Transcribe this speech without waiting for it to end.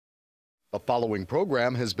The following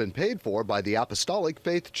program has been paid for by the Apostolic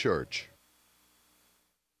Faith Church.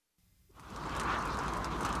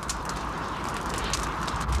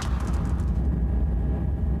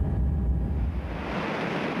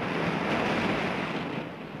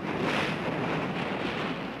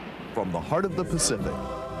 From the heart of the Pacific,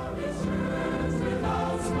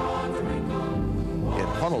 in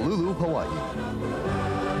Honolulu, Hawaii.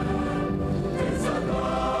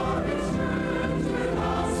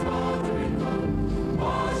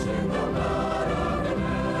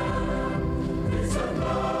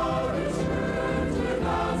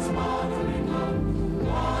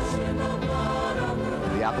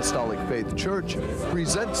 The Apostolic Faith Church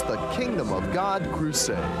presents the Kingdom of God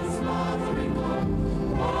Crusade.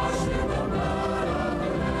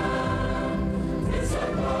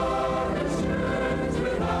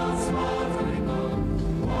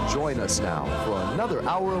 Join us now for another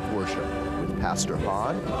hour of worship with Pastor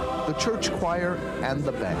Hahn, the church choir, and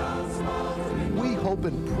the band. We hope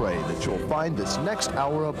and pray that you'll find this next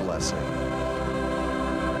hour a blessing.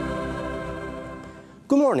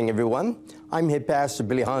 Good morning, everyone. I'm Head Pastor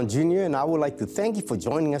Billy Hahn Jr., and I would like to thank you for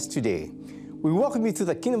joining us today. We welcome you to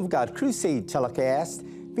the Kingdom of God Crusade telecast,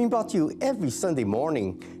 being brought to you every Sunday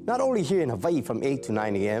morning, not only here in Hawaii from 8 to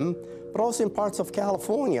 9 a.m., but also in parts of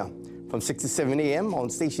California, from 6 to 7 a.m. on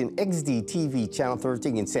station XD-TV Channel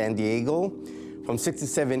 13 in San Diego, from 6 to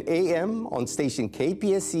 7 a.m. on station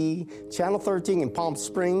KPSC Channel 13 in Palm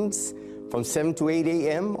Springs, from 7 to 8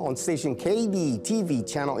 a.m. on station KB-TV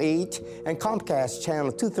Channel 8 and Comcast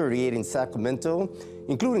Channel 238 in Sacramento,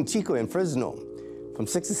 including Chico and Fresno, from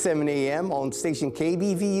 6 to 7 a.m. on station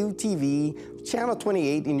KBVU-TV Channel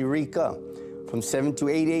 28 in Eureka, from 7 to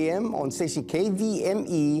 8 a.m. on station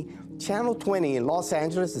KVME Channel 20 in Los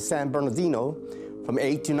Angeles and San Bernardino, from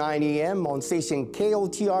 8 to 9 a.m. on station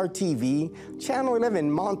KOTR-TV Channel 11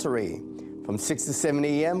 Monterey, from 6 to 7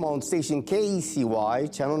 a.m. on station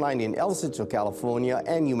KECY Channel 9 in El Centro, California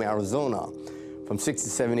and Yuma, Arizona, from 6 to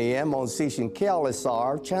 7 a.m. on station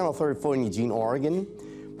KLSR Channel 34 in Eugene, Oregon,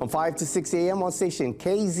 from 5 to 6 a.m. on station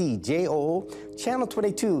KZJO Channel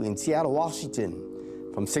 22 in Seattle, Washington,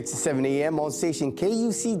 from 6 to 7 a.m. on station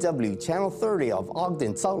KUCW Channel 30 of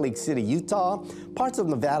Ogden, Salt Lake City, Utah, parts of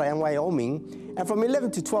Nevada and Wyoming, and from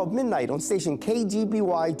 11 to 12 midnight on station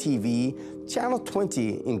KGBY-TV Channel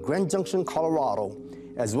 20 in Grand Junction, Colorado,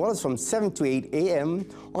 as well as from 7 to 8 a.m.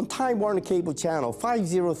 on Time Warner Cable Channel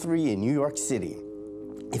 503 in New York City.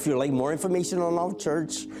 If you'd like more information on our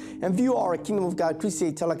church and view our Kingdom of God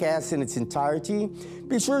Crusade telecast in its entirety,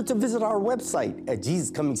 be sure to visit our website at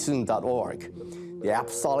JesusComingSoon.org. The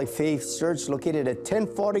Apostolic Faith Church, located at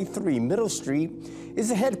 1043 Middle Street, is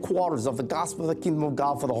the headquarters of the Gospel of the Kingdom of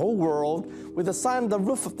God for the whole world, with a sign on the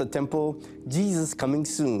roof of the temple, Jesus Coming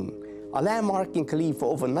Soon, a landmark in Kalihi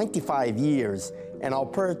for over 95 years, and our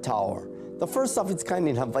prayer tower, the first of its kind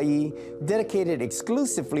in Hawaii, dedicated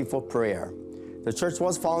exclusively for prayer. The church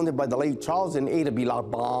was founded by the late Charles and Ada B.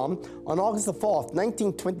 Lockbaum on August the 4th,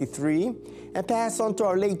 1923, and passed on to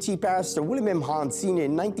our late Chief Pastor William M. Hahn Sr.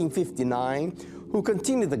 in 1959, who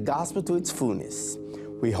continued the gospel to its fullness.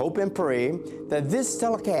 We hope and pray that this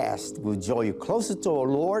telecast will draw you closer to our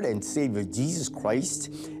Lord and Savior Jesus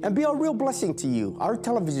Christ and be a real blessing to you, our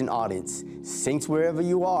television audience, saints wherever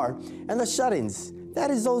you are, and the shut-ins,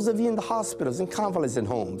 that is those of you in the hospitals and convalescent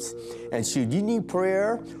homes. And should you need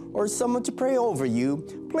prayer or someone to pray over you,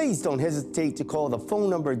 please don't hesitate to call the phone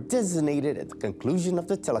number designated at the conclusion of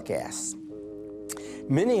the telecast.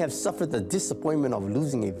 Many have suffered the disappointment of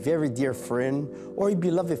losing a very dear friend or a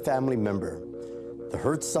beloved family member. The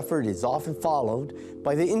hurt suffered is often followed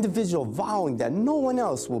by the individual vowing that no one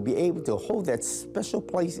else will be able to hold that special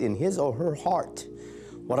place in his or her heart.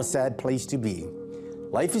 What a sad place to be.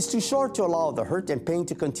 Life is too short to allow the hurt and pain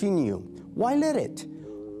to continue. Why let it?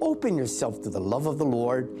 Open yourself to the love of the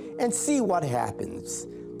Lord and see what happens.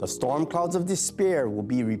 The storm clouds of despair will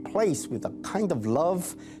be replaced with a kind of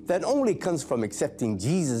love that only comes from accepting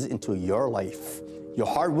Jesus into your life. Your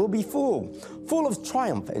heart will be full of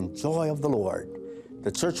triumph and joy of the Lord.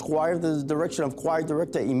 The church choir, under the direction of choir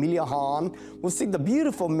director Emilia Hahn, will sing the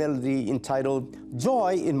beautiful melody entitled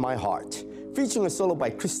Joy in My Heart, featuring a solo by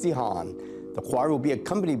Christy Hahn. The choir will be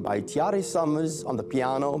accompanied by Tiare Summers on the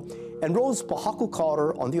piano and Rose Pahaku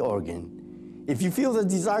Carter on the organ. If you feel the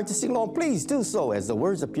desire to sing along, please do so as the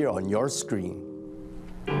words appear on your screen.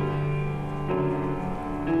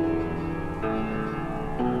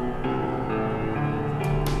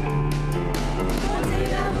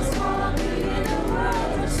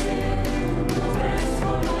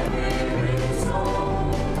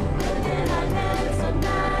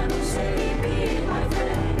 Be my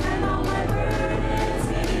friend, and all my burdens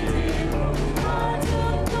he did.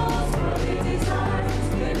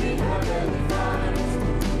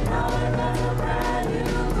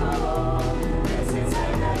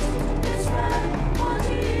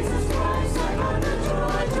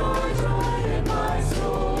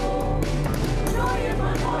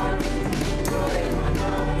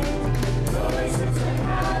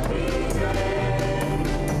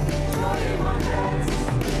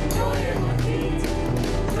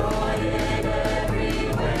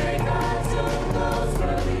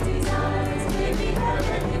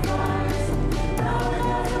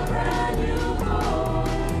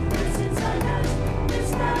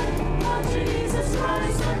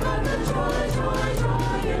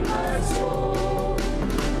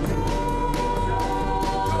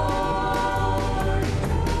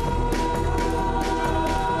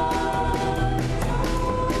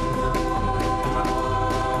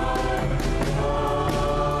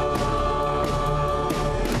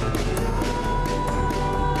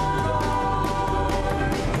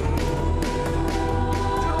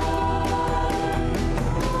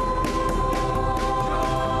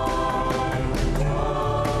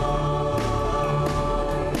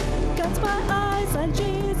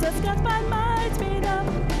 just got my mind made up.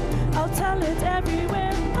 I'll tell it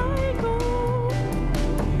everywhere I go.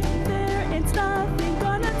 There ain't nothing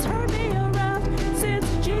gonna turn me around since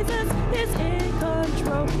Jesus is in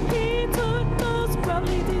control. He took those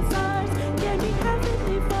worldly desires, gave me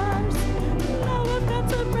heavenly vibes. Now I've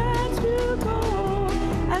got a brand new goal.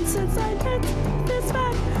 And since I hit this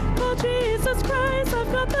fact called Jesus Christ,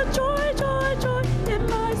 I've got the joy, joy, joy in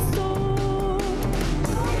my soul.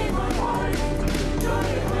 Joy in my heart, joy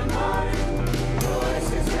in my mind. Joy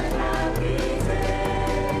since a happy day.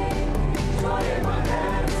 Joy in my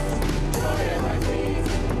hands, joy in my feet.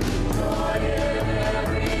 Joy in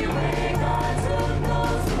every way. God took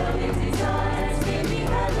those worldly desires, gave me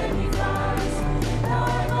heavenly vibes. Now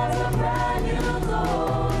I got a brand new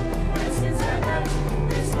goal. And since I met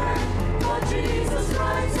this man called Jesus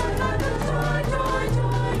Christ, I got the joy, joy,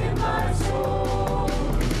 joy in my soul.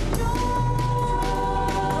 Joy,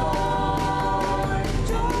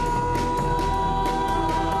 joy,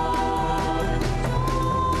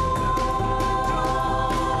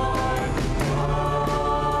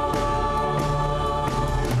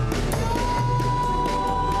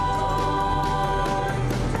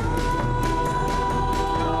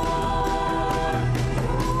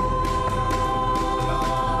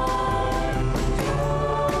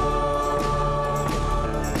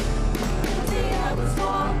 I was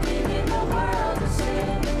walking in the world of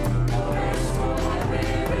sin, no rest for my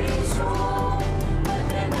weary soul. But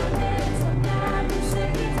then I met a man who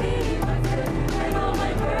said he'd be my friend, and all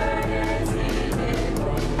my burdens he did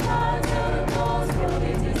bring. God took those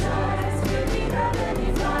worldly desires, gave me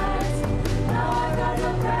heavenly vibes. Now I got a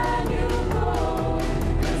brand new goal.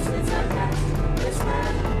 And since I met this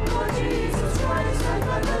man called Jesus Christ, I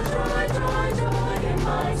got the joy, joy, joy in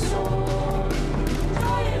my soul.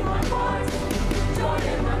 Joy in my heart, joy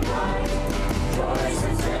in my mind. Joy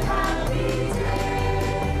since a happy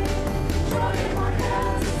day. Joy in my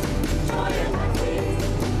hands, joy in my feet.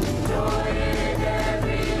 Joy in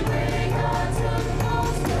every way. God took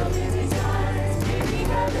those worldly desires, gave me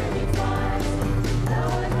heavenly vibes. Now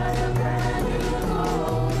I got a brand new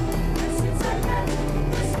goal. And since I met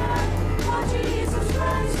this man called Jesus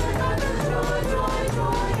Christ, I got the joy, joy,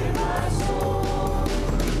 joy in my soul.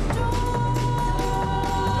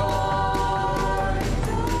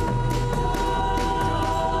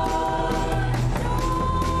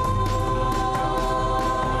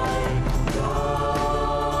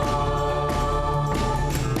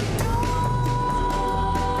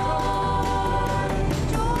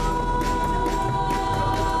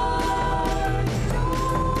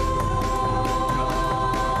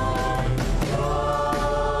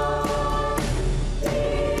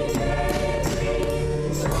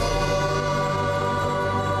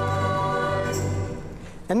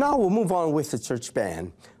 And now we'll move on with the church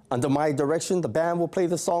band. Under my direction, the band will play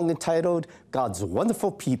the song entitled God's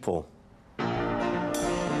Wonderful People.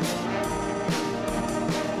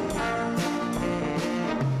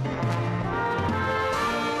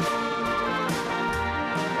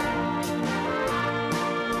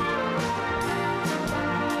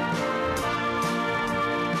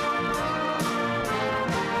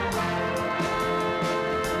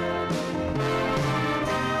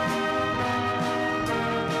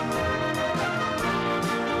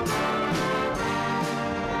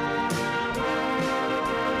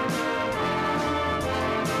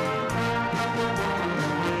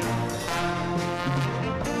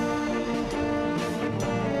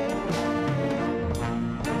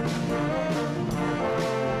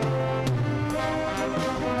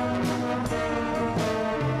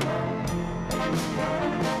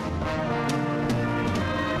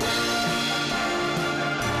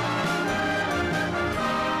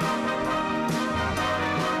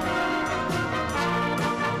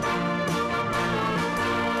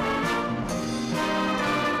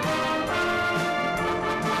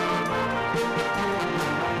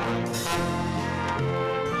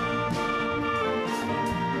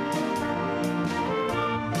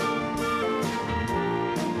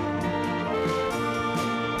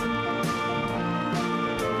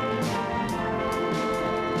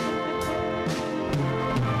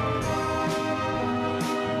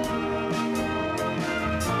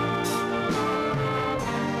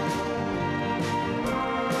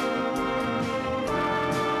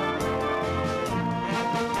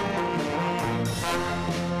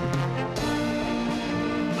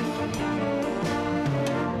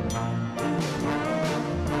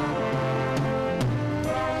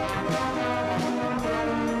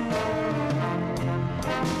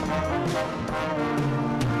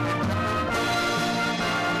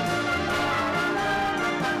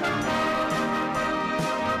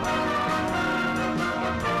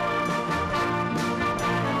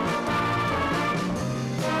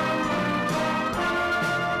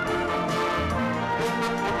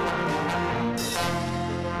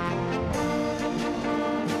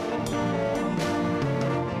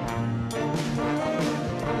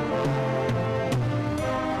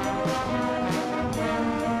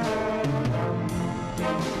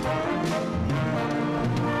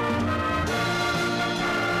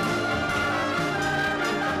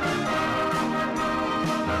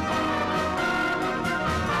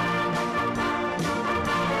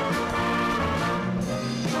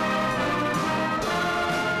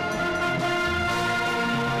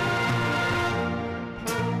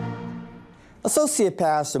 Associate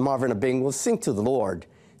Pastor Marvin Abing will sing to the Lord.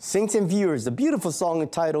 Saints and viewers, the beautiful song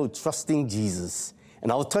entitled Trusting Jesus. And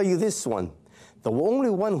I'll tell you this one, the only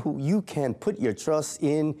one who you can put your trust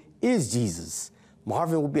in is Jesus.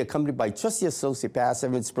 Marvin will be accompanied by Trustee Associate Pastor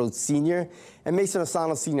Evan Sproat Sr. and Mason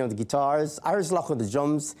Asano Sr. on the guitars, Iris Locke on the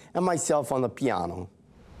drums, and myself on the piano.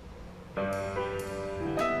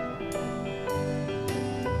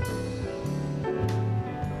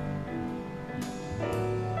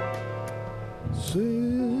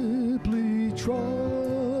 Simply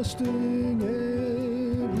trusting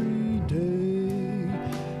every day,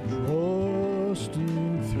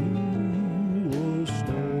 trusting through a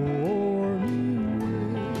stormy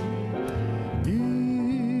way,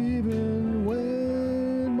 even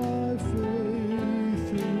when my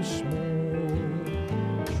faith is small,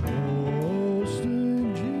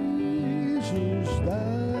 trusting Jesus,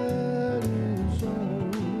 that is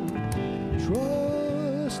all.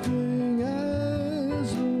 Trusting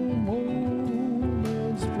as the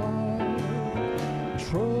moments fly,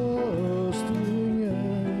 trusting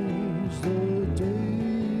as the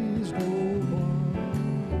days go by,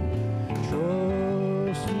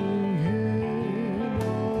 trusting Him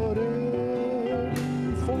whatever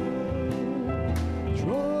befall,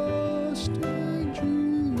 trusting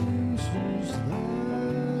Jesus,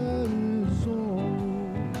 that is all.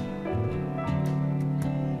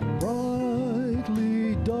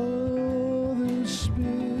 Brightly doth the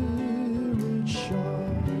Spirit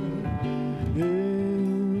shine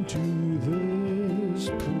into this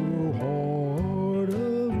poor heart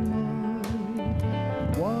of mine.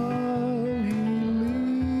 While He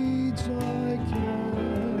leads, I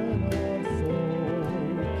cannot fall.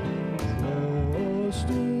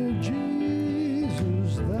 Trusting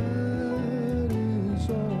Jesus, that is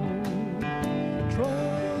all.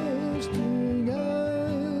 Trusting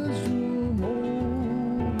as the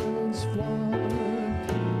moments fly,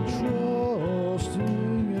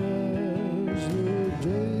 trusting as the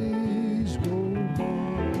days go by,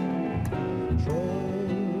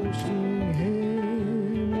 trusting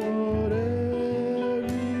Him whatever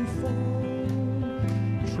befall,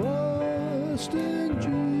 trusting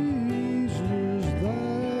Jesus,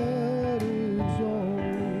 that is all.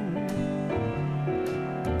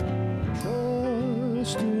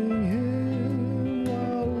 Trusting Him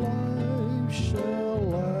while life shall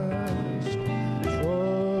last,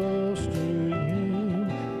 trusting Him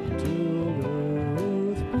till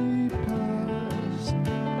earth be past,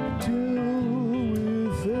 till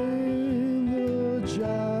within the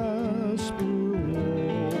jasper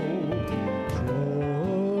wall,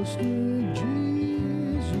 trusting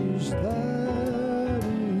Jesus, that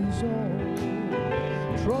is all.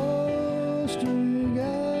 Trusting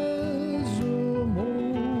as the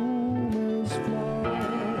moments fly,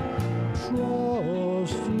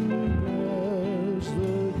 trusting as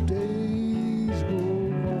the days go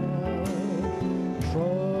by,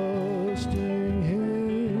 trusting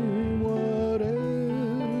Him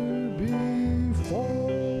whatever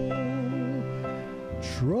befall,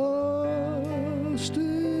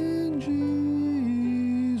 trusting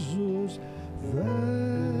Jesus,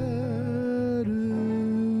 that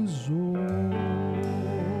is all.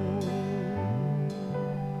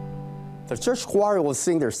 The church choir will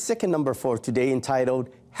sing their second number for today entitled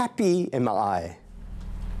Happy Am I.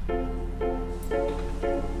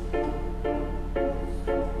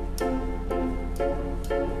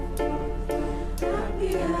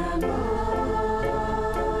 Happy am I,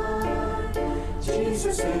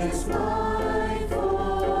 Jesus is mine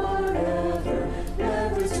forever,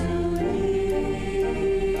 never to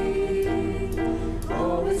leave.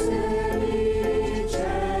 Always in each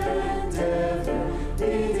and ever,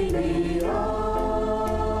 leading me on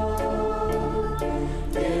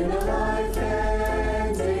in a life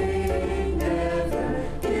ending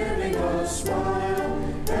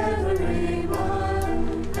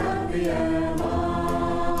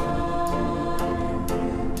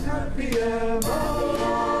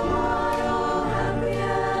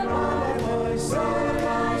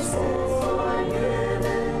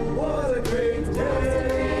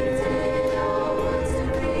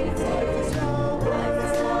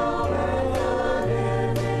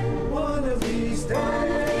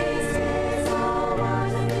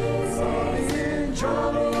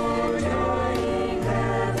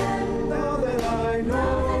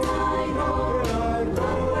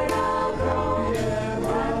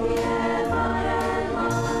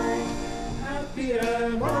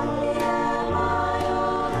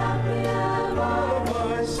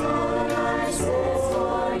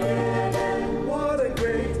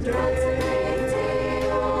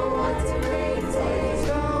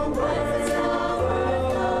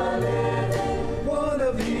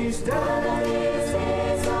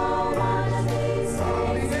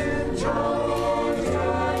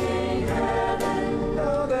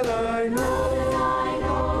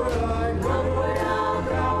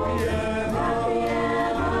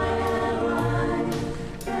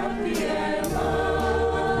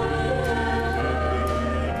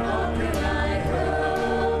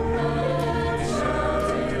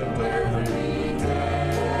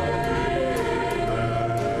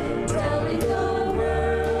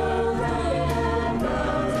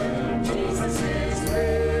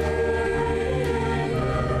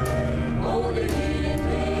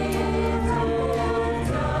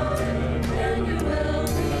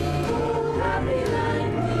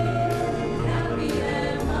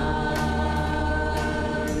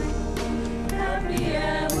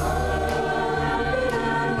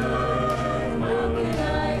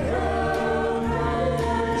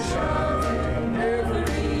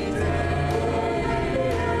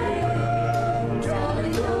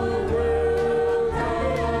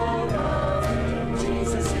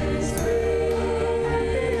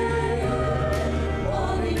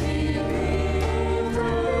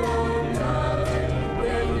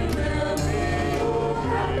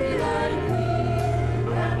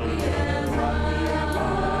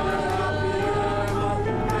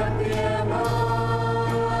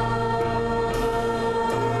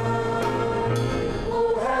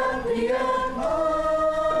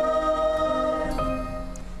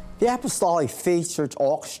The Apostolic Faith Church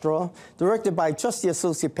Orchestra, directed by Trustee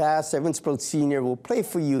Associate Pastor Evans Sproat Sr., will play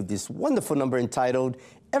for you this wonderful number entitled,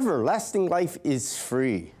 Everlasting Life is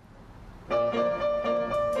Free.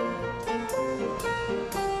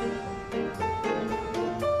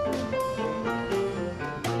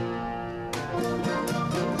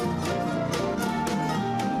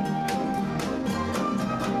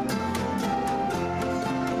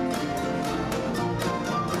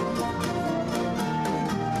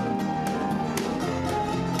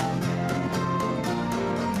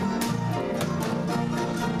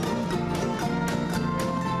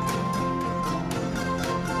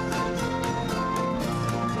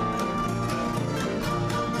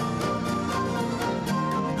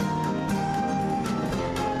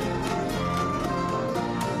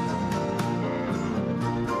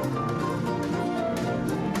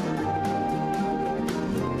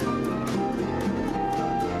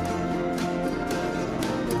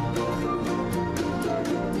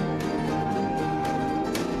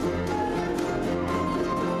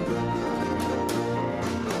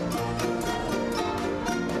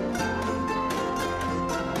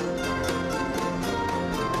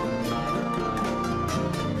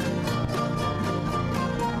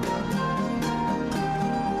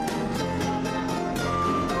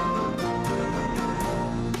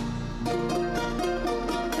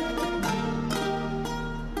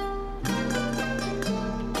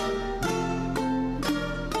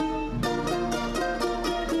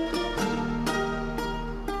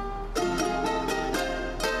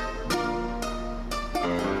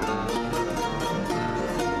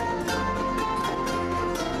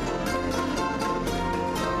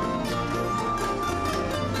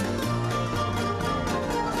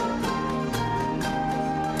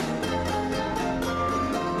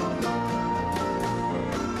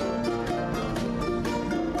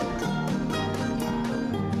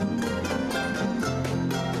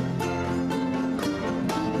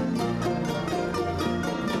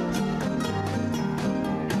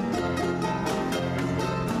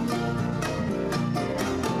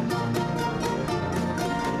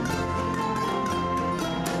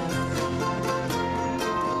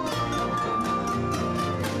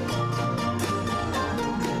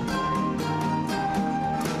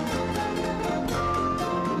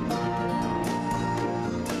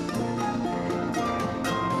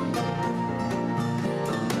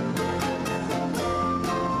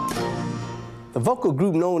 The vocal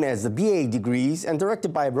group known as the BA Degrees and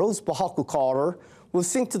directed by Rose Bahaku Carter will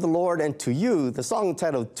sing to the Lord and to you the song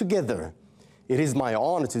entitled Together. It is my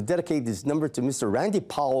honor to dedicate this number to Mr. Randy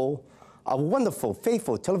Powell, a wonderful,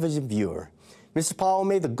 faithful television viewer. Mr. Powell,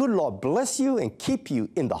 may the good Lord bless you and keep you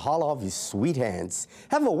in the hollow of his sweet hands.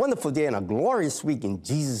 Have a wonderful day and a glorious week in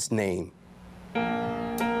Jesus' name.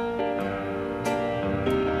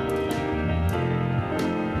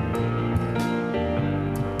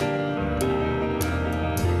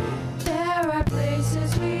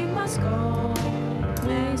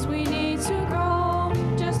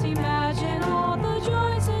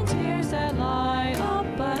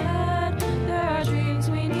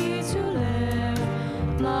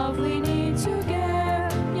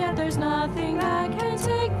 Nothing that can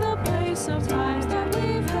take the place of times that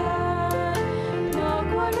we've had. No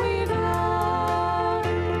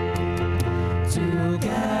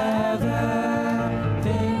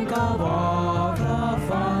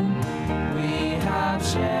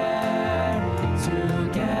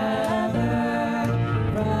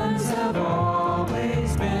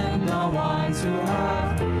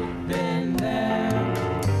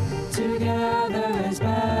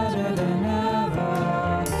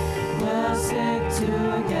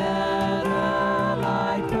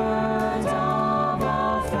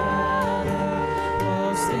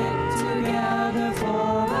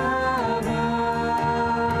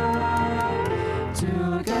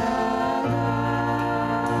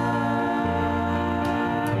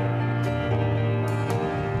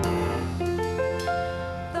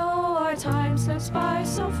time slips by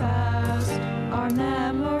so fast. Our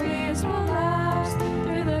memories will last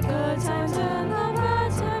through the good times and the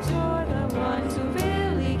bad times. You're the ones who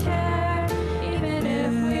really care. Even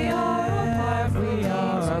if we are apart, we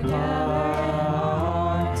are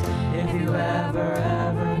apart. If you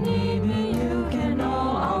ever need me, you can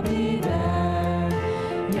know I'll be there.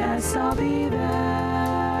 Yes, I'll be there.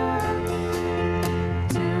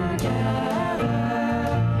 Together,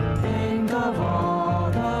 think of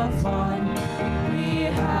all the fun we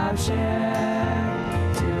have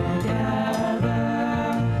shared. Together,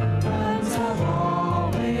 friends have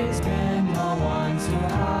always been the ones who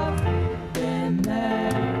have been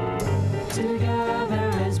there. Together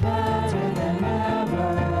is better than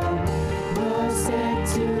ever. We'll stick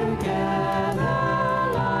together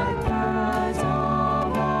like birds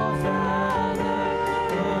of a feather.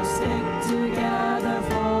 We'll stick together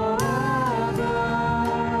forever.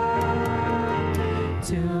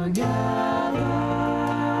 Together.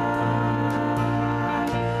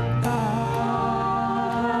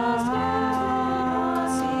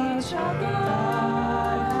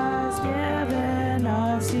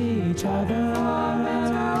 Each other.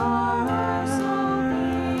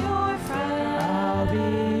 I'll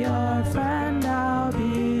be your friend, I'll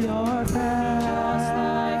be your friend. Just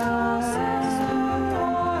like a sister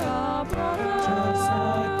or a brother. Just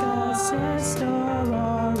like a sister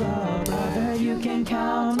or a brother. You can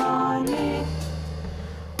count on me.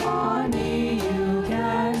 On me you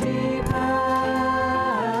can depend.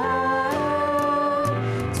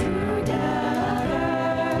 Together,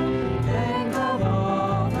 think of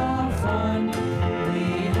all the fun we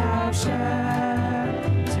have shared.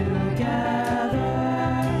 Together,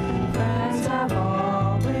 friends have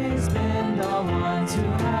always been the ones who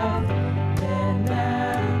have been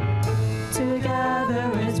there.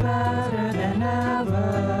 Together is better than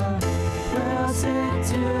ever. We'll sit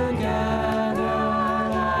together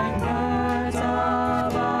like birds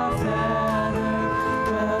of a feather.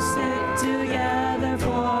 We'll stick together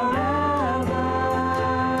forever.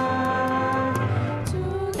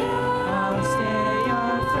 I'll stay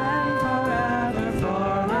your friend forever,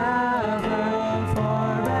 forever,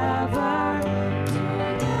 forever.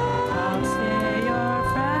 I'll stay your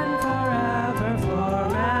friend forever,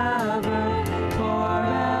 forever,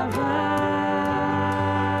 forever.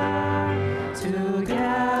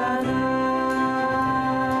 Together.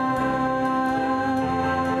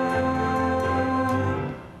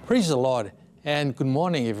 Praise the Lord, and good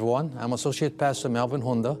morning, everyone. I'm Associate Pastor Melvin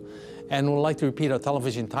Honda, and would like to repeat our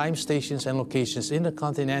television time, stations, and locations in the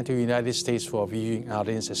continental United States for our viewing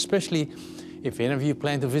audience, especially if any of you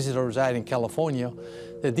plan to visit or reside in California,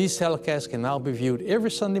 that these telecasts can now be viewed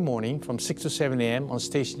every Sunday morning from 6 to 7 a.m. on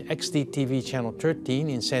station XD-TV Channel 13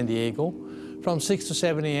 in San Diego, from 6 to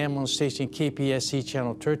 7 a.m. on station KPSC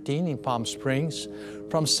Channel 13 in Palm Springs,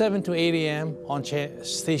 from 7 to 8 a.m. on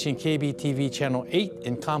station KBTV Channel 8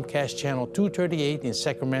 and Comcast Channel 238 in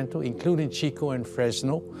Sacramento, including Chico and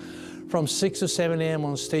Fresno, from 6 to 7 a.m.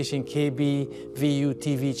 on station KBVU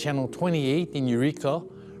TV Channel 28 in Eureka,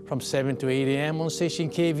 from 7 to 8 a.m. on station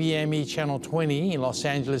KVME Channel 20 in Los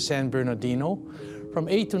Angeles, San Bernardino, from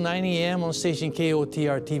 8 to 9 a.m. on station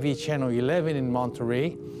KOTR TV Channel 11 in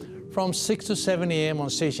Monterey, from 6 to 7 a.m. on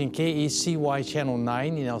station KECY Channel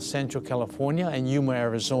 9 in El Centro, California and Yuma,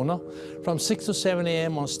 Arizona, from 6 to 7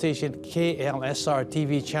 a.m. on station KLSR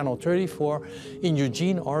TV Channel 34 in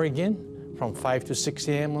Eugene, Oregon, from 5 to 6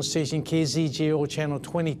 a.m. on station KZJO Channel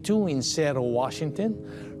 22 in Seattle,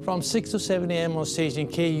 Washington, from 6 to 7 a.m. on station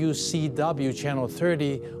KUCW Channel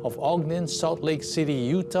 30 of Ogden, Salt Lake City,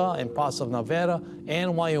 Utah, and parts of Nevada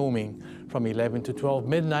and Wyoming, from 11 to 12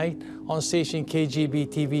 midnight on station KGB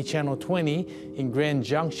TV Channel 20 in Grand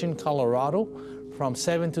Junction, Colorado, from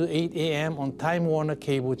 7 to 8 a.m. on Time Warner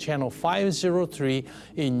Cable Channel 503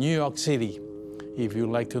 in New York City. If you'd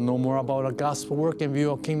like to know more about our gospel work and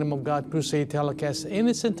view our Kingdom of God Crusade telecast in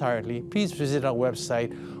its entirety, please visit our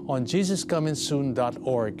website on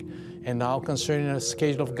JesusComingSoon.org. And now, concerning the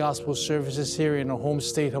schedule of gospel services here in our home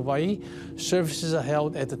state, Hawaii, services are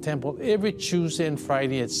held at the temple every Tuesday and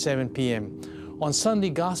Friday at 7 p.m. On Sunday,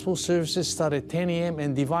 gospel services start at 10 a.m.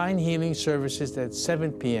 and divine healing services at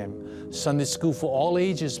 7 p.m. Sunday school for all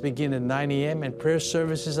ages begin at 9 a.m. and prayer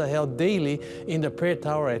services are held daily in the prayer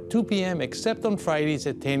tower at 2 p.m. except on Fridays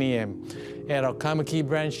at 10 a.m. At our Kamaki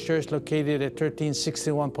Branch Church located at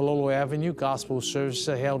 1361 Palolo Avenue, gospel services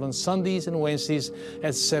are held on Sundays and Wednesdays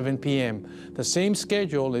at 7 p.m. The same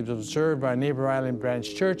schedule is observed by neighbor island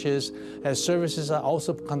branch churches, as services are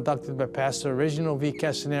also conducted by Pastor Reginald V.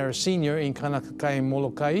 Castanera Sr. in Kanakakai,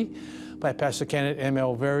 Molokai, by Pastor Kenneth M.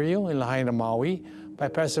 Alverio in Lahaina, Maui, by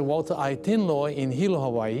Pastor Walter I. Tinloy in Hilo,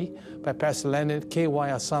 Hawaii, by Pastor Leonard K.Y.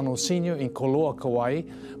 Asano Sr. in Koloa, Kauai,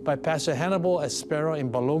 by Pastor Hannibal Espero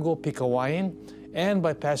in Balogo, Pikawayan, and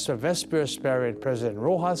by Pastor Vesper Espero and President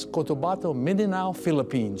Rojas Cotabato, Mindanao,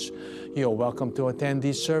 Philippines. You are welcome to attend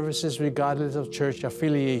these services regardless of church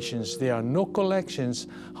affiliations. There are no collections.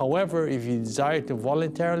 However, if you desire to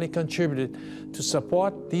voluntarily contribute to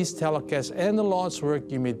support these telecasts and the Lord's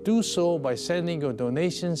work, you may do so by sending your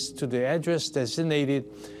donations to the address designated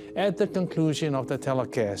at the conclusion of the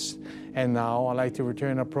telecast. And now I'd like to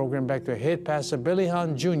return our program back to Head Pastor Billy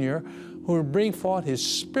Hahn Jr., who will bring forth his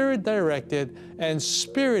Spirit-directed and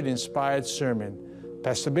Spirit-inspired sermon.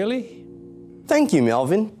 Pastor Billy? Thank you,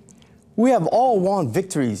 Melvin. We have all won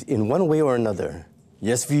victories in one way or another.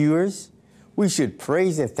 Yes, viewers, we should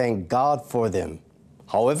praise and thank God for them.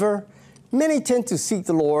 However, many tend to seek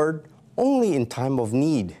the Lord only in time of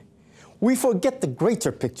need. We forget the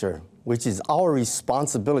greater picture, which is our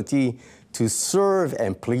responsibility to serve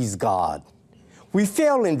and please God. We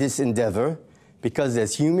fail in this endeavor because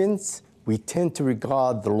as humans, we tend to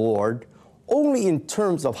regard the Lord only in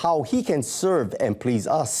terms of how He can serve and please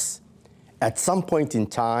us. At some point in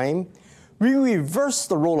time, we reverse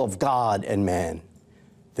the role of God and man.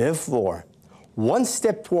 Therefore, one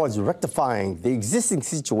step towards rectifying the existing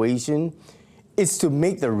situation is to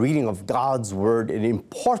make the reading of God's Word an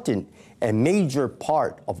important and major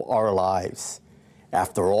part of our lives.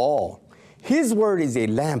 After all, His Word is a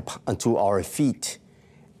lamp unto our feet,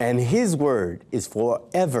 and His Word is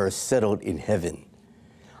forever settled in heaven.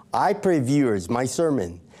 I pray, viewers, my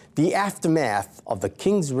sermon, The Aftermath of the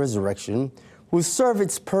King's Resurrection, will serve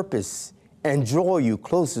its purpose and draw you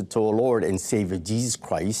closer to our Lord and Savior Jesus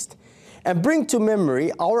Christ, and bring to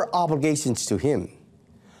memory our obligations to Him.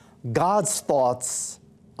 God's thoughts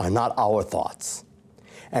are not our thoughts,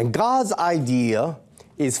 and God's idea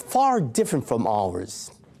is far different from ours.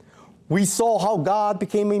 We saw how God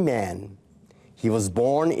became a man. He was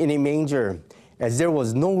born in a manger, as there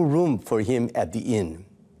was no room for Him at the inn.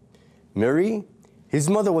 Mary, His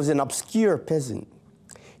mother, was an obscure peasant.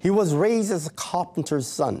 He was raised as a carpenter's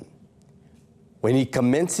son. When He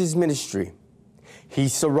commenced His ministry, He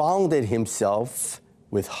surrounded Himself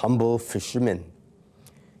with humble fishermen.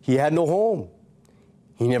 He had no home.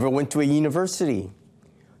 He never went to a university.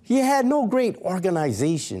 He had no great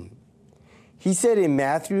organization. He said in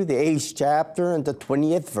Matthew, the 8th chapter and the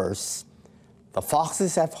 20th verse, "The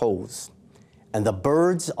foxes have holes, and the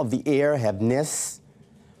birds of the air have nests,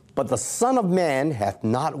 but the Son of Man hath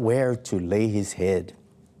not where to lay His head."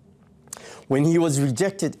 When He was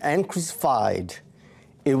rejected and crucified,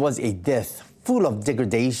 it was a death full of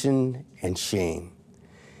degradation and shame.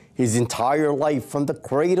 His entire life, from the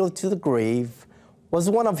cradle to the grave, was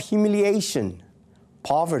one of humiliation,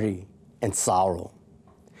 poverty, and sorrow.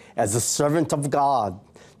 As a servant of God,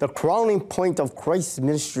 the crowning point of Christ's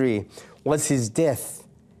ministry was His death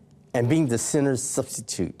and being the sinner's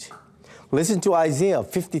substitute. Listen to Isaiah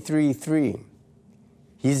 53:3.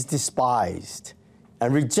 He is despised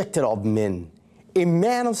and rejected of men, a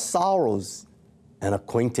man of sorrows and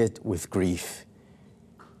acquainted with grief.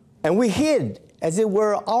 And we hid, as it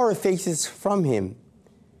were, our faces from Him.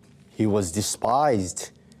 He was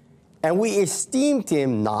despised, and we esteemed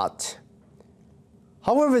Him not.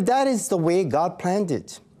 However, that is the way God planned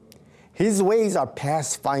it. His ways are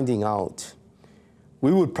past finding out.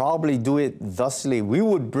 We would probably do it thusly. We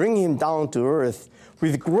would bring Him down to earth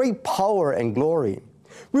with great power and glory.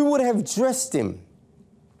 We would have dressed Him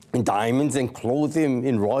in diamonds and clothed Him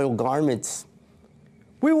in royal garments.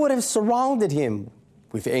 We would have surrounded Him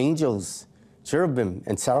with angels, cherubim,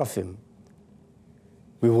 and seraphim.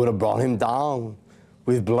 We would have brought Him down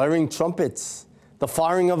with blaring trumpets, the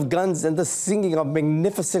firing of guns, and the singing of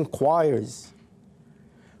magnificent choirs.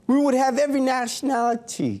 We would have every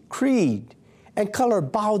nationality, creed, and color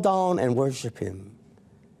bow down and worship Him.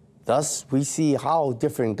 Thus, we see how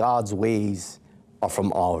different God's ways are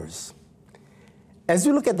from ours. As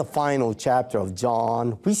we look at the final chapter of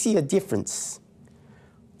John, we see a difference.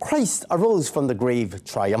 Christ arose from the grave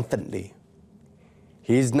triumphantly.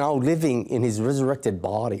 He is now living in His resurrected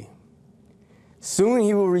body. Soon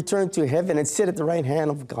He will return to heaven and sit at the right hand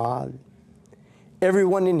of God.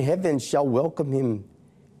 Everyone in heaven shall welcome Him,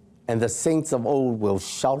 and the saints of old will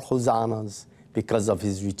shout hosannas because of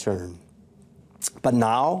His return. But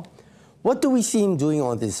now, what do we see Him doing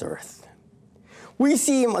on this earth? We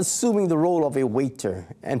see Him assuming the role of a waiter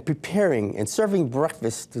and preparing and serving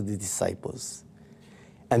breakfast to the disciples.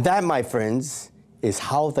 And that, my friends, is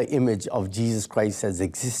how the image of Jesus Christ has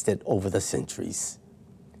existed over the centuries.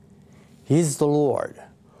 He is the Lord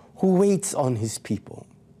who waits on His people.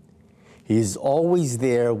 He is always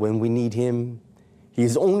there when we need Him. He He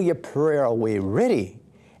is only a prayer away, ready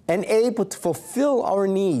and able to fulfill our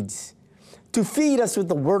needs, to feed us with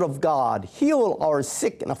the Word of God, heal our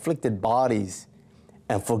sick and afflicted bodies,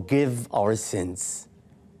 and forgive our sins.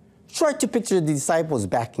 Try to picture the disciples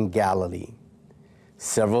back in Galilee.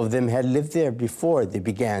 Several of them had lived there before they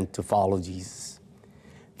began to follow Jesus.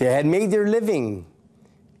 They had made their living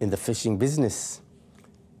in the fishing business.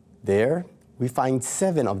 There, we find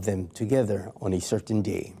 7 of them together on a certain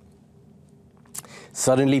day.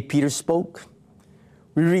 Suddenly, Peter spoke.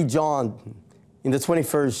 We read John in the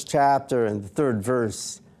 21st chapter and the 3rd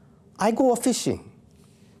verse. I go a-fishing.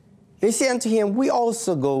 They say unto him, we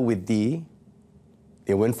also go with thee.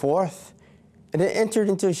 They went forth and they entered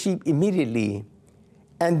into a ship immediately.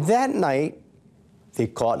 And that night, they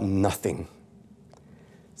caught nothing.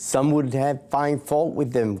 Some would find fault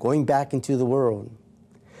with them going back into the world.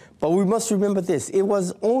 But we must remember this. It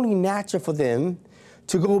was only natural for them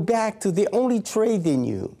to go back to the only trade they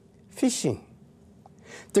knew, fishing.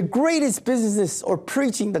 The greatest business or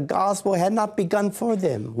preaching the gospel had not begun for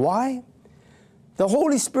them. Why? The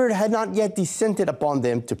Holy Spirit had not yet descended upon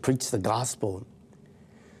them to preach the gospel.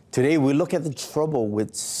 Today we look at the trouble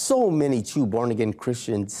with so many true born-again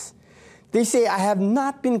Christians. They say, I have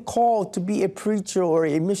not been called to be a preacher or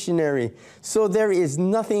a missionary, so there is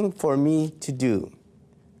nothing for me to do.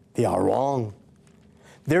 They are wrong.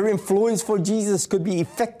 Their influence for Jesus could be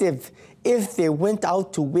effective if they went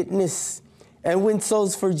out to witness and win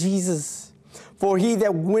souls for Jesus. For he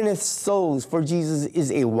that winneth souls for Jesus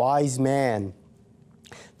is a wise man.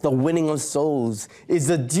 The winning of souls is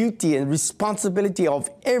the duty and responsibility of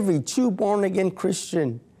every true born-again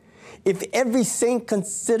Christian. If every saint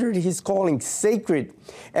considered his calling sacred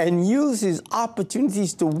and used his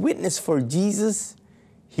opportunities to witness for Jesus,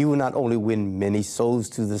 he would not only win many souls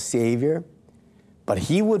to the Savior, but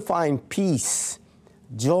he would find peace,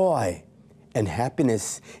 joy, and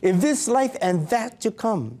happiness in this life and that to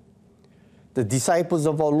come. The disciples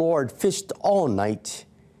of our Lord fished all night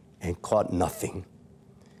and caught nothing.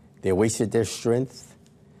 They wasted their strength.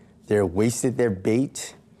 They wasted their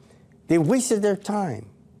bait. They wasted their time.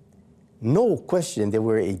 No question, they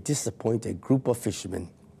were a disappointed group of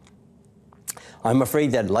fishermen. I'm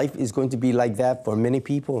afraid that life is going to be like that for many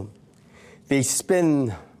people. They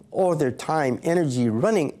spend all their time, energy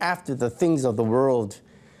running after the things of the world.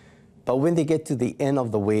 But when they get to the end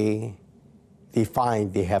of the way, they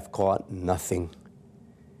find they have caught nothing.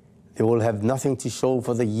 They will have nothing to show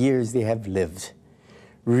for the years they have lived.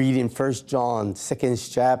 Read in 1 John,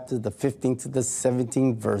 2nd chapter, the 15th to the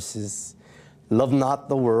 17th verses. Love not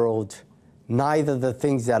the world, neither the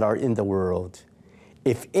things that are in the world.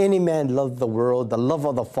 If any man love the world, the love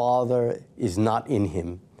of the Father is not in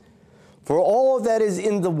him. For all that is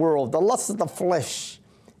in the world, the lust of the flesh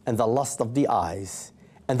and the lust of the eyes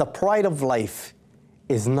and the pride of life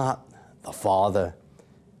is not the Father,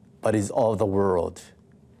 but is of the world.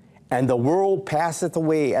 And the world passeth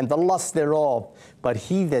away, and the lust thereof, but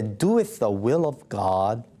he that doeth the will of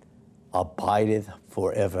God abideth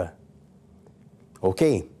forever.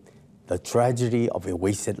 Okay, the tragedy of a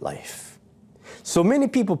wasted life. So many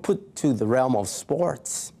people put to the realm of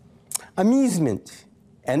sports, amusement,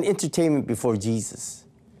 and entertainment before Jesus.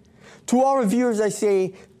 To our viewers, I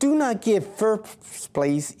say, do not give first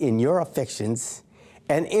place in your affections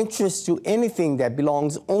and interest to anything that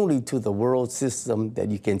belongs only to the world system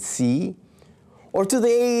that you can see, or to the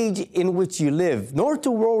age in which you live, nor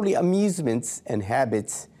to worldly amusements and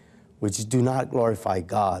habits which do not glorify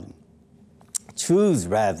God. Choose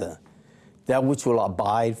rather that which will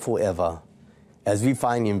abide forever, as we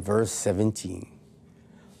find in verse 17.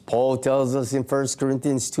 Paul tells us in 1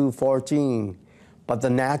 Corinthians 2:14, but the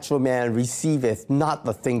natural man receiveth not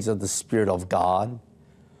the things of the Spirit of God,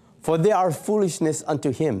 for they are foolishness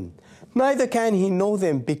unto him, neither can he know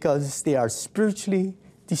them because they are spiritually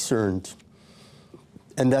discerned.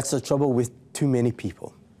 And that's the trouble with too many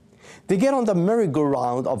people. They get on the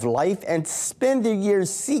merry-go-round of life and spend their years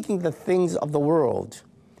seeking the things of the world.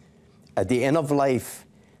 At the end of life,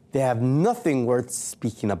 they have nothing worth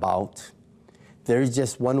speaking about. There is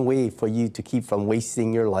just one way for you to keep from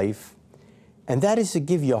wasting your life, and that is to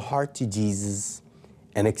give your heart to Jesus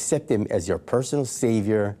and accept him as your personal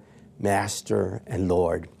Savior, Master, and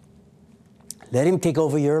Lord. Let him take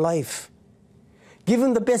over your life. Give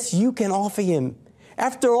him the best you can offer him.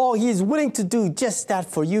 After all, he is willing to do just that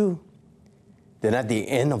for you. Then at the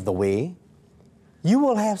end of the way, you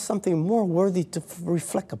will have something more worthy to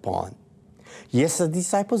reflect upon. Yes, the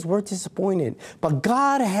disciples were disappointed, but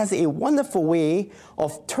God has a wonderful way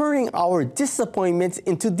of turning our disappointments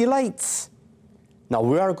into delights. Now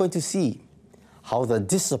we are going to see how the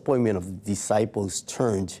disappointment of the disciples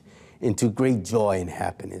turned into great joy and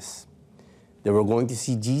happiness. They were going to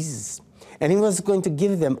see Jesus, and he was going to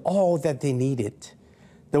give them all that they needed.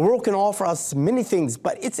 The world can offer us many things,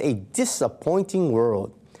 but it's a disappointing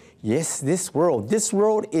world. Yes, this world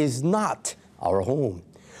is not our home.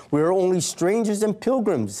 We are only strangers and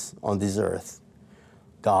pilgrims on this earth.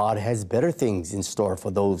 God has better things in store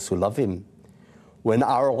for those who love him. When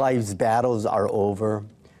our life's battles are over,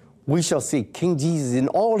 we shall see King Jesus in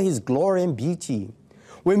all his glory and beauty.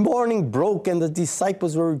 When morning broke and the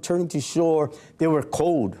disciples were returning to shore, they were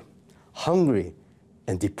cold, hungry,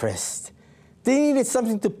 and depressed. They needed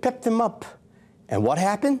something to pep them up. And what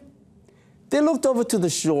happened? They looked over to the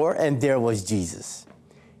shore, and there was Jesus.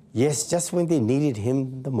 Yes, just when they needed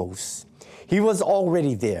him the most. He was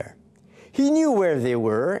already there. He knew where they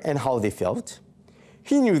were and how they felt.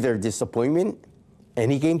 He knew their disappointment,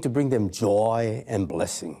 and he came to bring them joy and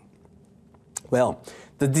blessing. Well,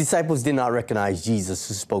 the disciples did not recognize Jesus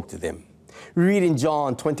who spoke to them. We read in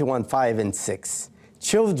John 21:5 and 6,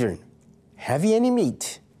 "Children, have ye any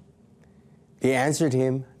meat?" They answered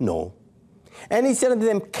him, "No." And he said unto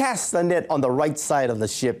them, "Cast the net on the right side of the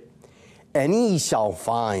ship, and ye shall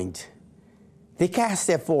find." They cast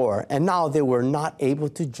therefore, and now they were not able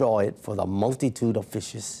to draw it for the multitude of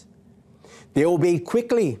fishes. They obeyed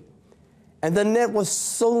quickly, and the net was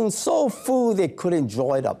soon so full they couldn't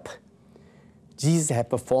draw it up. Jesus had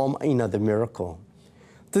performed another miracle.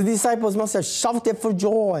 The disciples must have shouted for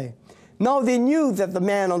joy. Now they knew that the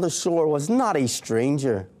man on the shore was not a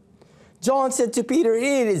stranger. John said to Peter,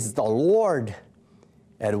 "It is the Lord."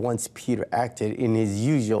 At once Peter acted in his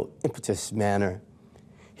usual impetuous manner.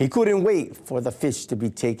 He couldn't wait for the fish to be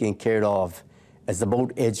taken care of as the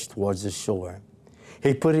boat edged towards the shore.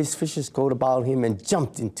 He put his fisher's coat about him and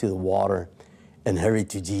jumped into the water and hurried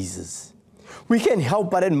to Jesus. We can't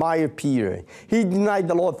help but admire Peter. He denied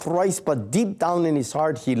the Lord thrice, but deep down in his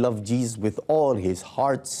heart, he loved Jesus with all his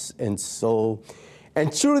heart and soul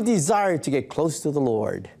and truly desired to get close to the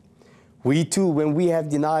Lord. We too, when we have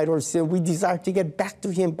denied our sin, we desire to get back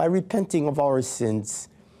to him by repenting of our sins.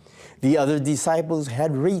 The other disciples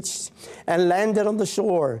had reached and landed on the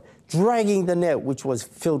shore, dragging the net which was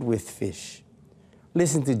filled with fish.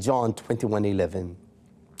 Listen to John 21:11.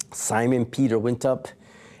 Simon Peter went up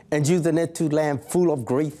and drew the net to land full of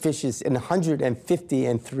great fishes,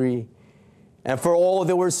 153. And for all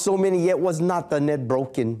there were so many, yet was not the net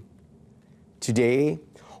broken. Today,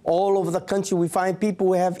 all over the country, we find people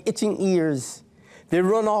who have itching ears. They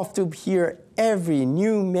run off to hear every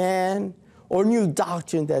new man or new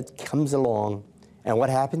doctrine that comes along. And what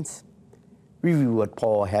happens? Review what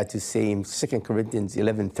Paul had to say in 2 Corinthians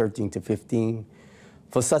 11:13-15.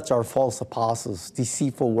 For such are false apostles,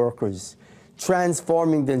 deceitful workers,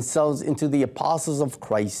 transforming themselves into the apostles of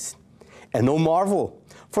Christ. And no marvel,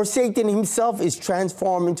 for Satan himself is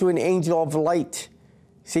transformed into an angel of light.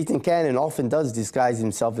 Satan can and often does disguise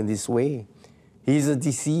himself in this way. He's a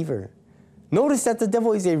deceiver. Notice that the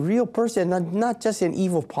devil is a real person, not just an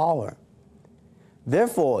evil power.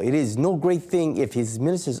 Therefore, it is no great thing if his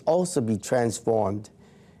ministers also be transformed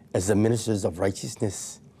as the ministers of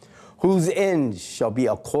righteousness, whose end shall be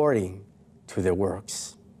according to their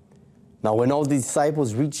works. Now, when all the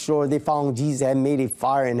disciples reached shore, they found Jesus had made a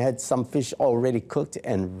fire and had some fish already cooked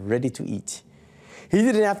and ready to eat. He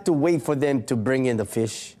didn't have to wait for them to bring in the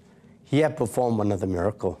fish. He had performed another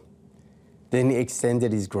miracle. Then he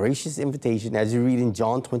extended his gracious invitation, as you read in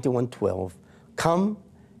John 21:12, "Come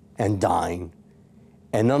and dine."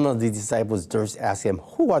 And none of the disciples durst ask him,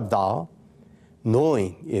 "Who art thou?"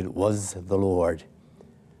 knowing it was the Lord.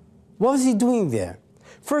 What was he doing there?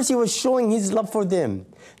 First, he was showing his love for them,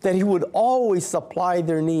 that he would always supply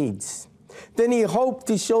their needs. Then he hoped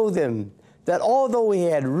to show them that although he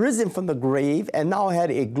had risen from the grave and now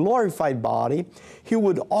had a glorified body, he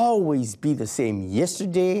would always be the same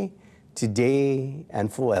yesterday, today,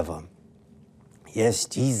 and forever. Yes,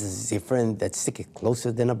 Jesus is a friend that sticketh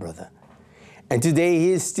closer than a brother. And today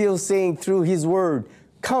he is still saying through his word,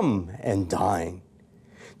 "Come and dine."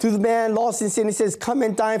 To the man lost in sin, he says, "Come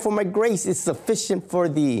and dine, for my grace is sufficient for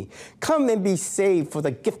thee. Come and be saved, for the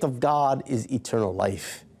gift of God is eternal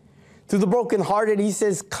life." To the brokenhearted, he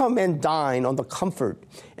says, "Come and dine on the comfort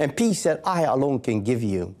and peace that I alone can give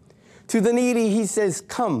you." To the needy, he says,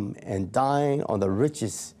 "Come and dine on the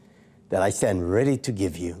riches that I stand ready to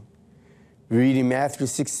give you." We read in Matthew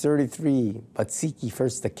 6:33, "But seek ye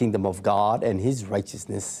first the kingdom of God and his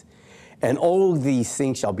righteousness, and all these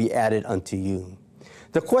things shall be added unto you."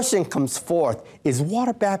 The question comes forth, is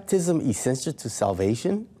water baptism essential to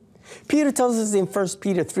salvation? Peter tells us in 1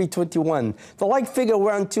 Peter 3:21, "The like figure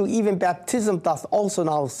whereunto even baptism doth also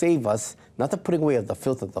now save us, not the putting away of the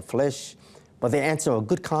filth of the flesh, but they answer a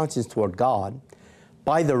good conscience toward God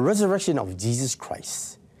by the resurrection of Jesus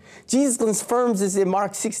Christ. Jesus confirms this in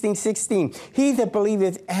Mark 16:16. He that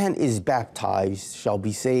believeth and is baptized shall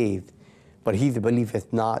be saved, but he that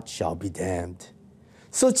believeth not shall be damned.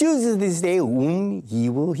 So choose this day whom ye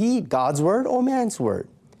will heed, God's word or man's word.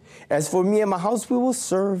 As for me and my house, we will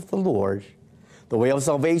serve the Lord. The way of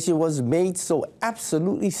salvation was made so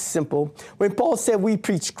absolutely simple when Paul said we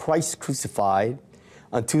preach Christ crucified,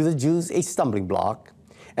 unto the Jews a stumbling block,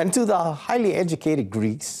 and to the highly educated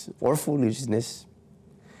Greeks or foolishness.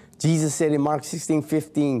 Jesus said in Mark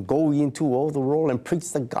 16:15, go ye into all the world and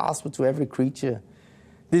preach the gospel to every creature.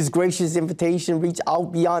 This gracious invitation reached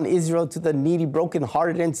out beyond Israel to the needy,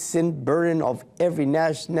 broken-hearted, and sin-burdened of every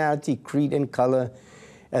nationality, creed, and color,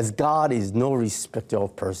 as God is no respecter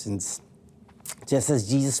of persons. Just as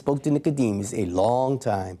Jesus spoke to Nicodemus a long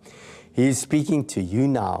time, he is speaking to you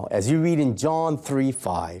now, as you read in John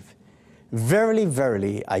 3:5. Verily,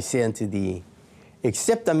 verily, I say unto thee,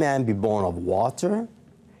 except a man be born of water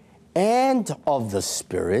and of the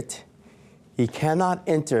Spirit, he cannot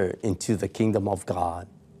enter into the kingdom of God.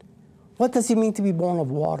 What does it mean to be born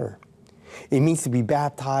of water? It means to be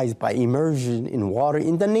baptized by immersion in water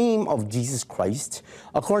in the name of Jesus Christ,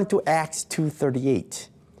 according to Acts 2:38.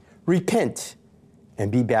 Repent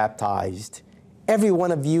and be baptized, every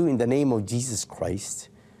one of you, in the name of Jesus Christ,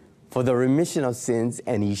 for the remission of sins,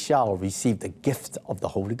 and ye shall receive the gift of the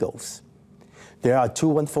Holy Ghost. There are two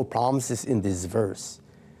wonderful promises in this verse.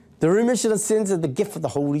 The remission of sins and the gift of the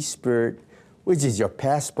Holy Spirit, which is your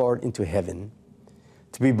passport into heaven.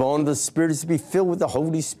 To be born of the Spirit is to be filled with the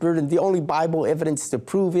Holy Spirit, and the only Bible evidence to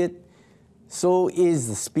prove it, so is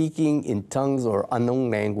the speaking in tongues or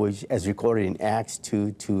unknown language, as recorded in Acts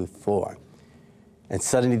 2:2-4. And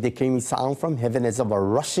suddenly there came a sound from heaven as of a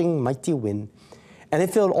rushing mighty wind, and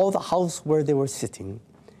it filled all the house where they were sitting.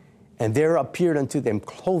 And there appeared unto them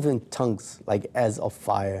cloven tongues like as of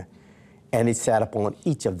fire, and it sat upon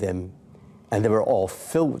each of them, and they were all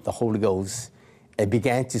filled with the Holy Ghost, and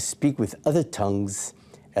began to speak with other tongues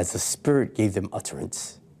as the Spirit gave them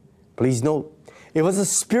utterance. Please note, it was the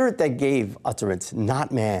Spirit that gave utterance,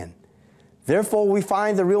 not man. Therefore, we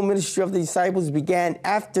find the real ministry of the disciples began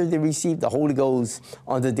after they received the Holy Ghost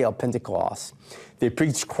on the day of Pentecost. They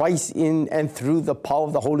preached Christ in and through the power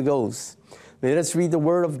of the Holy Ghost. Let us read the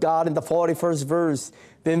word of God in the 41st verse.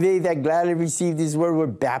 Then they that gladly received his word were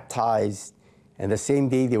baptized, and the same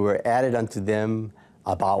day they were added unto them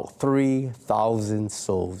about 3,000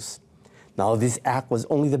 souls. Now this act was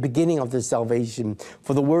only the beginning of their salvation,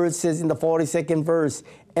 for the word says in the 42nd verse,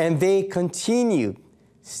 and they continued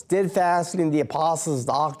steadfastly in the apostles'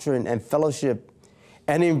 doctrine and fellowship,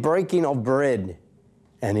 and in breaking of bread,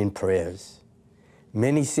 and in prayers.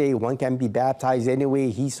 Many say one can be baptized any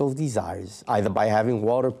way he so desires, either by having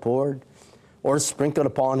water poured or sprinkled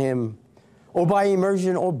upon him, or by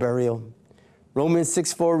immersion or burial. Romans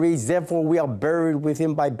 6:4 reads, therefore we are buried with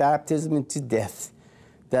him by baptism into death,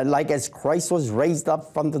 that like as Christ was raised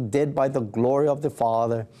up from the dead by the glory of the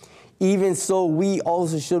Father, even so we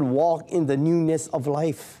also should walk in the newness of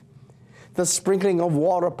life. The sprinkling of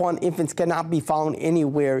water upon infants cannot be found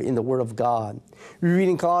anywhere in the Word of God. We read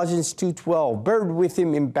in Colossians 2:12, buried with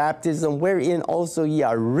him in baptism, wherein also ye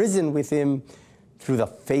are risen with him through the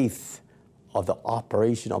faith of the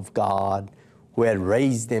operation of God, who had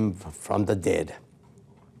raised him from the dead.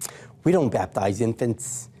 We don't baptize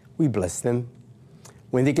infants, we bless them.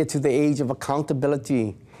 When they get to the age of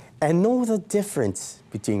accountability and know the difference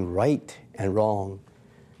between right and wrong,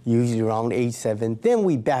 usually around age 7, then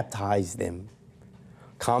we baptize them.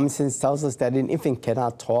 Common sense tells us that an infant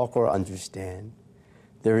cannot talk or understand.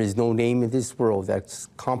 There is no name in this world that's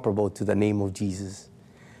comparable to the name of Jesus.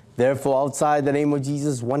 Therefore, outside the name of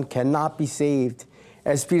Jesus, one cannot be saved.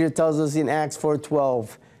 As Peter tells us in Acts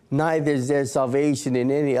 4:12, neither is there salvation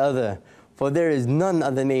in any other, for there is none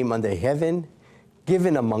other name under heaven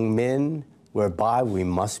given among men whereby we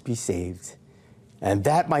must be saved. And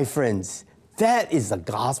that, my friends, that is the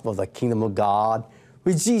gospel of the kingdom of God,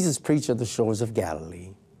 which Jesus preached at the shores of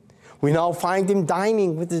Galilee. We now find him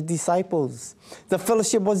dining with his disciples. The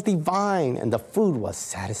fellowship was divine, and the food was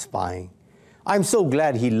satisfying. I'm so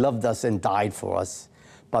glad he loved us and died for us.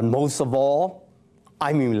 But most of all,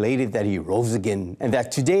 I'm elated that he rose again, and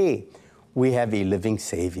that today we have a living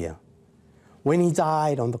Savior. When he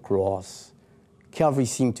died on the cross, Calvary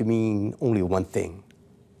seemed to mean only one thing.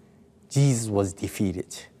 Jesus was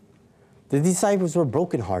defeated. The disciples were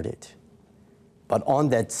brokenhearted. But on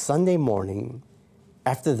that Sunday morning,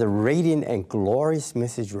 after the radiant and glorious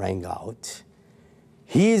message rang out,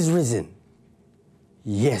 he is risen.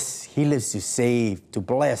 Yes, he lives to save, to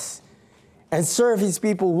bless, and serve his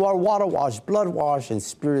people who are water-washed, blood-washed, and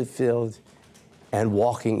spirit-filled, and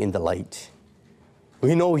walking in the light.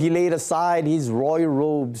 We know he laid aside his royal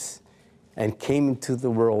robes and came into the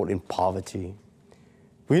world in poverty.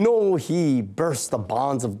 We know he burst the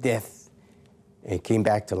bonds of death and came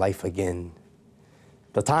back to life again.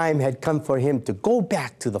 The time had come for him to go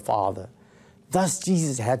back to the Father. Thus,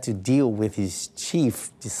 Jesus had to deal with his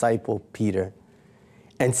chief disciple, Peter,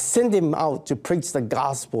 and send him out to preach the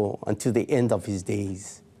gospel until the end of his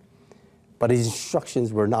days. But his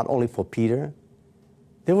instructions were not only for Peter,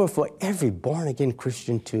 they were for every born-again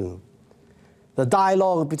Christian too. The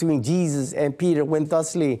dialogue between Jesus and Peter went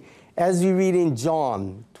thusly, as we read in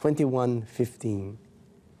John 21:15.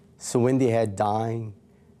 So when they had dined,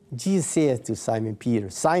 Jesus said to Simon Peter,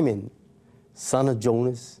 Simon, son of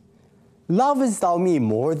Jonas, lovest thou me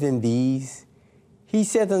more than these? He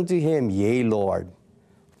said unto him, Yea, Lord,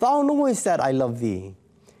 thou knowest that I love thee.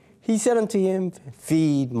 He said unto him,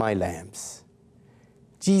 Feed my lambs.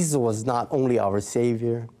 Jesus was not only our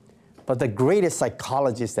Savior, but the greatest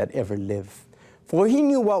psychologist that ever lived. For he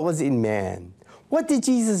knew what was in man. What did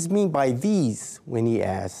Jesus mean by these when he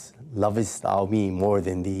asked, Lovest thou me more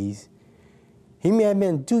than these? He may have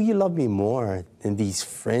meant, do you love me more than these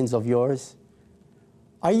friends of yours?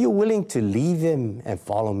 Are you willing to leave them and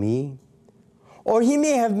follow me? Or he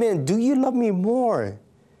may have meant, do you love me more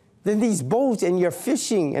than these boats and your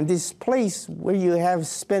fishing and this place where you have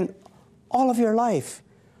spent all of your life?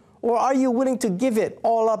 Or are you willing to give it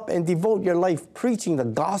all up and devote your life preaching the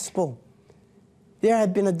gospel? There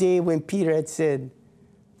had been a day when Peter had said,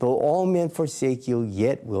 though all men forsake you,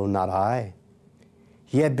 yet will not I.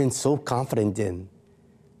 He had been so confident then,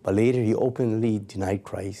 but later he openly denied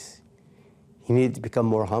Christ. He needed to become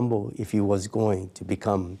more humble if he was going to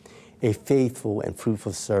become a faithful and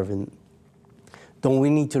fruitful servant. Don't we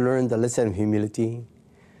need to learn the lesson of humility?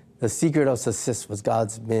 The secret of success with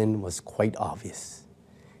God's men was quite obvious.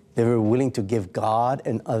 They were willing to give God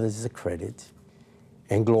and others the credit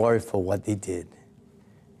and glory for what they did.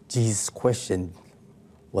 Jesus' question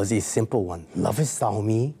was a simple one. Lovest thou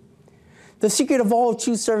me? The secret of all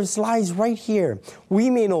true service lies right here. We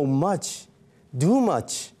may know much, do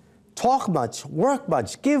much, talk much, work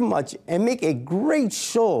much, give much, and make a great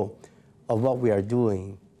show of what we are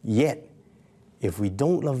doing. Yet, if we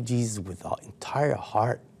don't love Jesus with our entire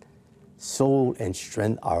heart, soul, and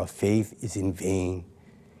strength, our faith is in vain.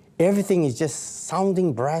 Everything is just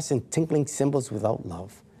sounding brass and tinkling cymbals without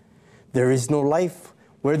love. There is no life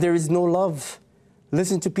where there is no love.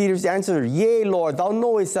 Listen to Peter's answer. Yea, Lord, thou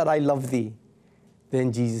knowest that I love thee.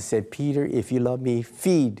 Then Jesus said, Peter, if you love me,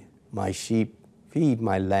 feed my sheep, feed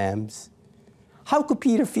my lambs. How could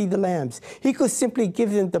Peter feed the lambs? He could simply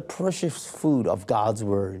give them the precious food of God's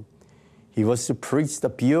word. He was to preach the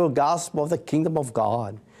pure gospel of the kingdom of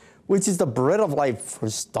God, which is the bread of life for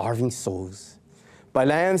starving souls. By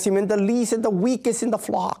lambs, he meant the least and the weakest in the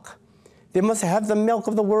flock. They must have the milk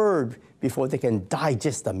of the word before they can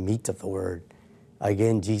digest the meat of the word.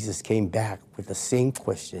 Again, Jesus came back with the same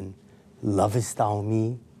question, lovest thou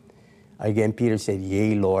me? Again, Peter said,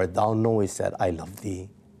 Yea, Lord, thou knowest that I love thee.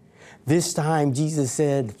 This time, Jesus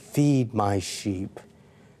said, feed my sheep.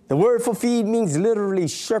 The word for feed means literally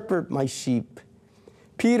shepherd my sheep.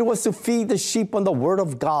 Peter was to feed the sheep on the word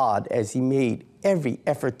of God as he made every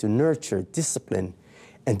effort to nurture, discipline,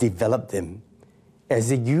 and develop them. As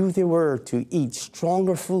they grew, they were to eat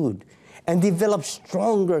stronger food and develop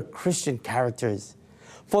stronger Christian characters.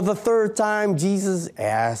 For the third time, Jesus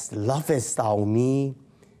asked, lovest thou me?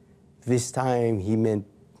 This time he meant,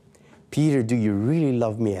 Peter, do you really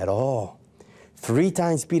love me at all? 3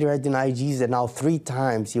 times Peter had denied Jesus, and now 3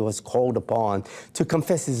 times he was called upon to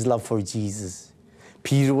confess his love for Jesus.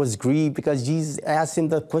 Peter was grieved because Jesus asked him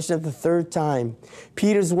the question of the 3rd time.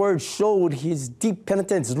 Peter's words showed his deep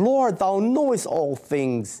penitence. Lord, thou knowest all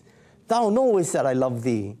things. Thou knowest that I love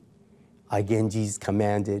thee. Again, Jesus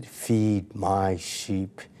commanded, feed my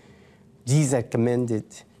sheep. Jesus had commended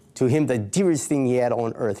to him the dearest thing he had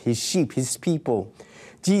on earth, his sheep, his people.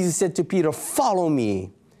 Jesus said to Peter, follow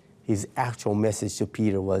me. His actual message to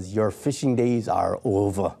Peter was, your fishing days are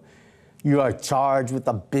over. You are charged with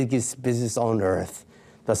the biggest business on earth,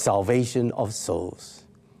 the salvation of souls.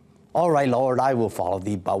 All right, Lord, I will follow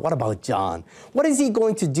thee, but what about John? What is he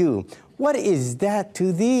going to do? What is that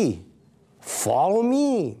to thee? Follow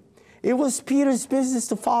me. It was Peter's business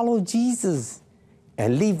to follow Jesus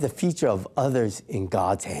and leave the future of others in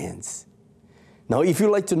God's hands. Now, if you'd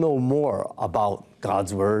like to know more about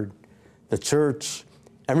God's Word, the church,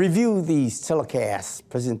 and review these telecast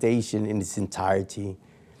presentation in its entirety,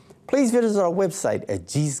 please visit our website at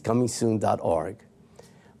jesuscomingsoon.org.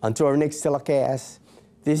 Until our next telecast,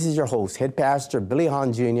 This is your host, Head Pastor Billy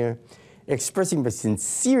Hahn Jr., expressing my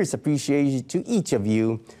sincerest appreciation to each of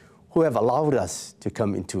you who have allowed us to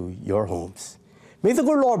come into your homes. May the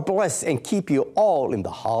good Lord bless and keep you all in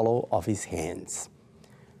the hollow of his hands.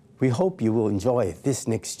 We hope you will enjoy this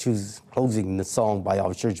next closing the song by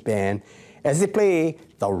our church band as they play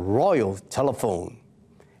the Royal Telephone.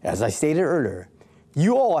 As I stated earlier,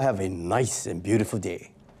 you all have a nice and beautiful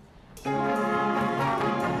day.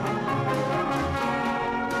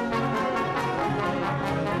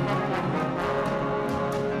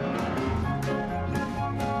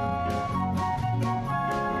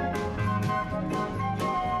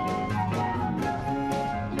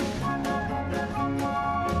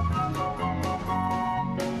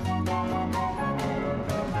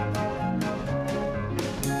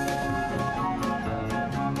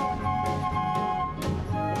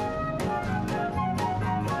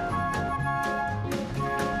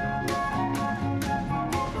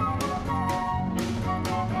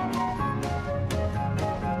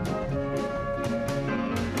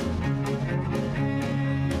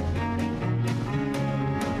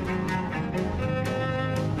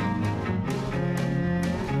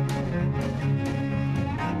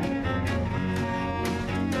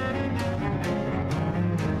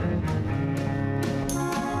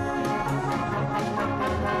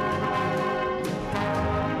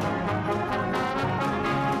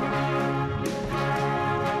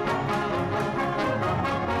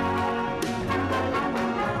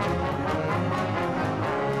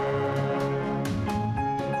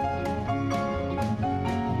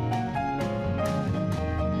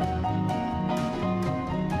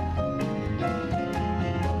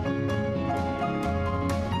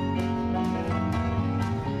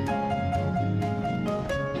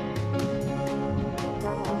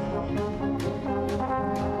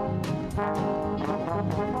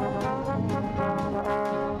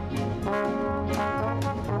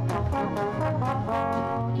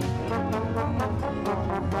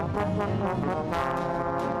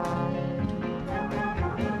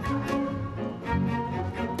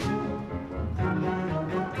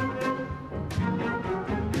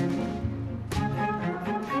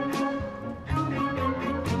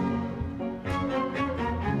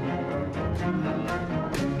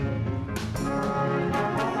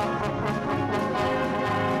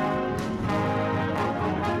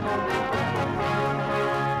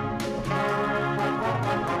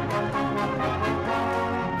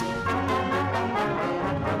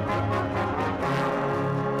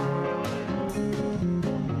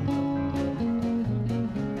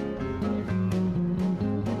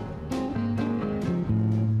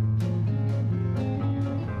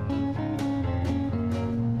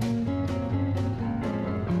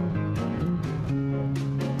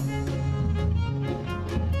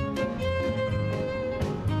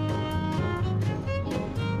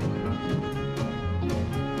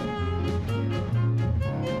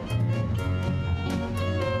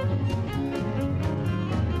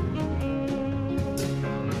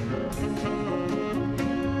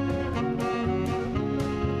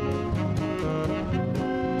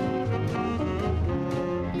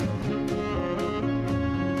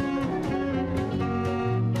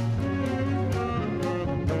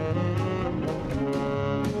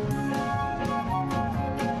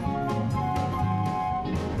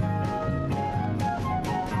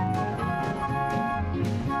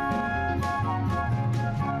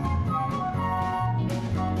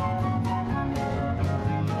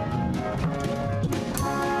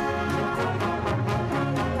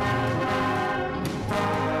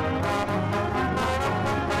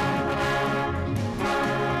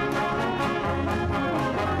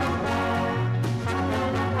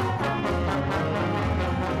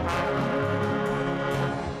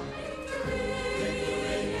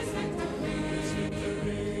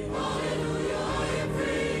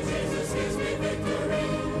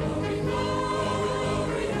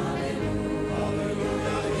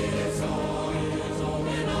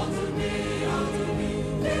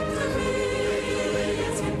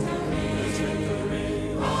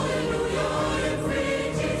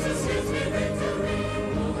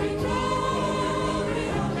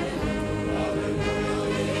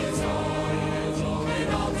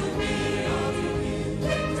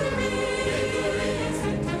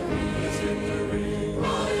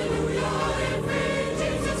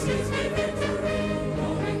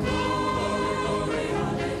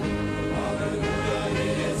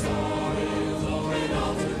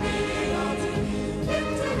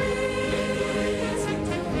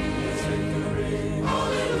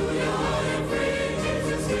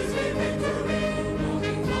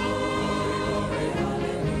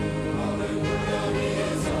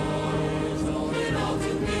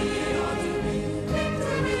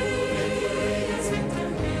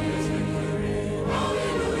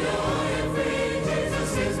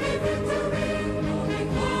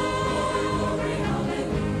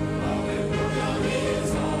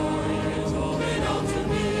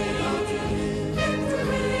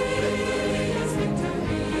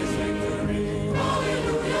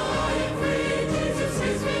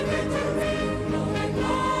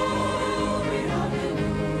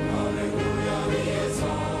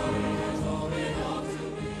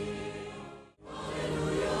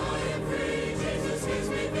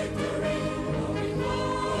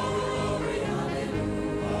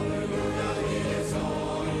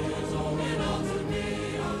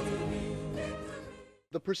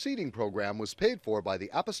 The preceding program was paid for by the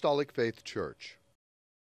Apostolic Faith Church.